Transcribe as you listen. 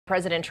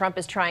President Trump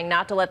is trying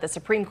not to let the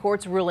Supreme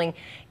Court's ruling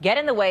get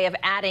in the way of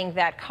adding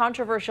that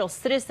controversial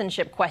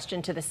citizenship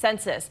question to the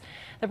census.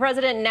 The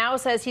president now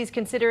says he's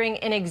considering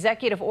an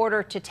executive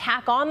order to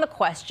tack on the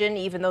question,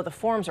 even though the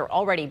forms are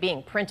already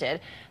being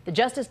printed. The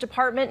Justice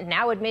Department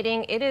now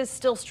admitting it is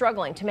still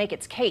struggling to make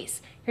its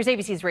case. Here's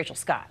ABC's Rachel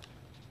Scott.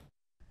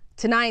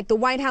 Tonight, the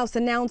White House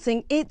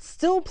announcing it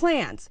still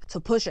plans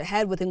to push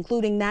ahead with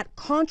including that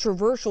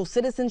controversial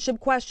citizenship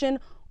question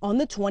on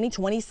the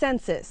 2020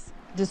 census.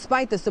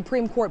 Despite the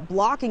Supreme Court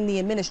blocking the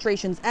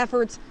administration's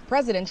efforts,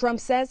 President Trump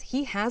says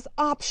he has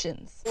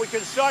options. We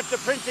can start the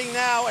printing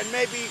now and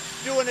maybe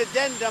do an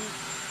addendum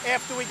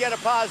after we get a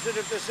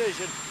positive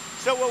decision.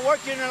 So we're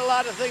working on a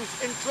lot of things,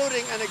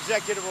 including an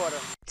executive order.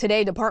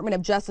 Today, Department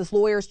of Justice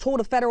lawyers told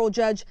a federal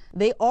judge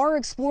they are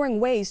exploring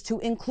ways to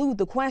include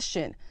the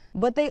question.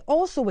 But they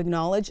also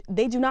acknowledge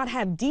they do not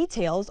have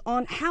details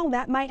on how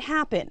that might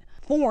happen.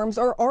 Forms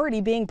are already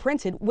being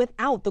printed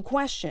without the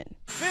question.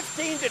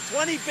 $15 to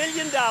 $20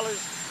 billion,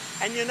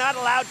 and you're not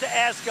allowed to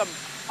ask them,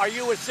 are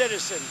you a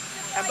citizen?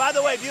 And by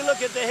the way, if you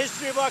look at the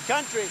history of our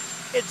country,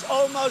 it's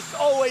almost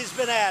always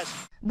been asked.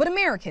 But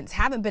Americans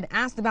haven't been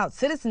asked about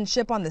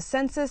citizenship on the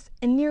census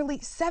in nearly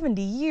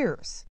 70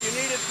 years. You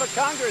need it for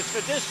Congress,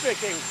 for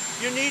districting.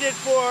 You need it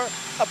for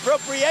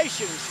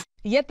appropriations.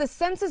 Yet the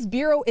Census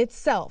Bureau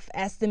itself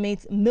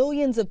estimates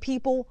millions of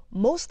people,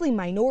 mostly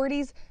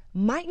minorities,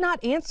 might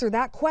not answer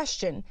that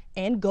question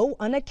and go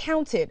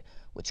unaccounted,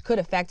 which could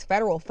affect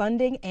federal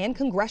funding and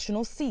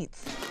congressional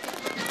seats.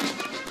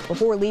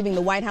 Before leaving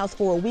the White House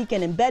for a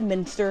weekend in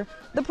Bedminster,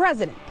 the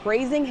president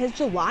praising his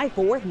July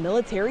 4th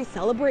military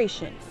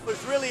celebration. It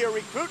was really a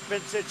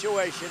recruitment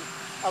situation.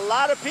 A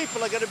lot of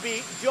people are going to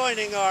be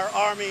joining our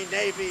Army,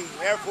 Navy,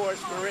 Air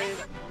Force, Marine.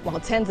 While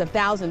tens of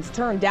thousands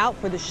turned out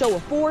for the show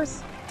of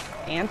force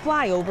and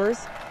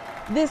flyovers,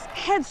 this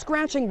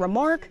head-scratching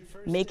remark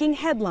making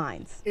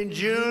headlines. In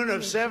June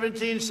of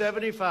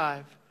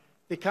 1775,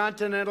 the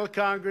Continental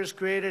Congress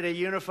created a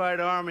unified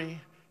army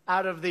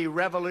out of the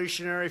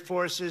revolutionary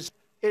forces.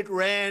 It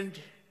ran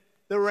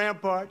the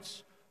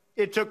ramparts.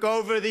 It took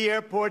over the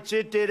airports.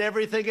 It did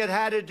everything it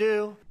had to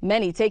do.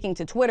 Many taking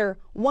to Twitter,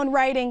 one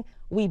writing,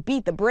 "We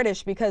beat the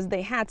British because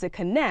they had to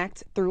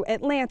connect through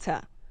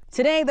Atlanta."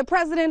 Today, the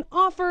president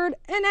offered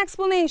an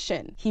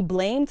explanation. He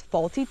blamed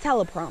faulty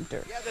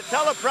teleprompter. Yeah, the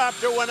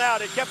teleprompter went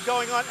out. It kept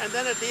going on, and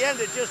then at the end,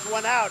 it just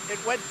went out. It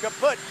went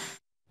kaput.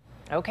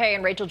 Okay,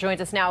 and Rachel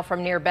joins us now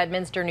from near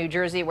Bedminster, New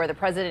Jersey, where the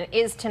president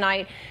is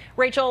tonight.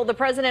 Rachel, the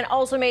president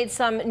also made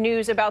some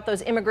news about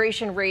those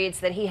immigration raids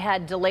that he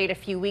had delayed a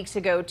few weeks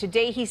ago.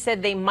 Today, he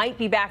said they might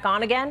be back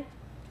on again.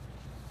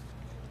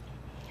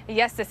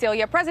 Yes,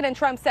 Cecilia. President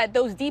Trump said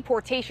those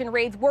deportation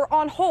raids were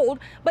on hold,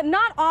 but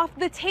not off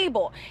the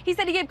table. He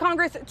said he gave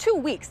Congress 2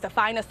 weeks to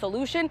find a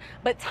solution,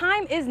 but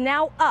time is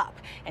now up.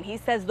 And he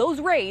says those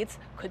raids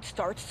could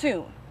start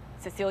soon.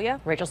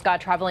 Cecilia? Rachel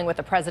Scott traveling with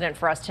the president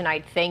for us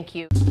tonight. Thank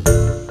you.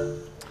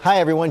 Hi,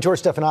 everyone.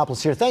 George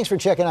Stephanopoulos here. Thanks for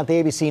checking out the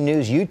ABC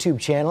News YouTube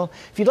channel.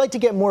 If you'd like to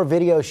get more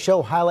videos,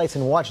 show highlights,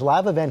 and watch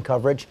live event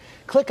coverage,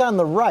 click on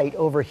the right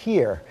over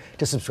here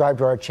to subscribe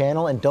to our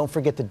channel. And don't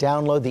forget to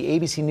download the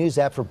ABC News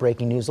app for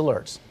breaking news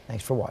alerts.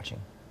 Thanks for watching.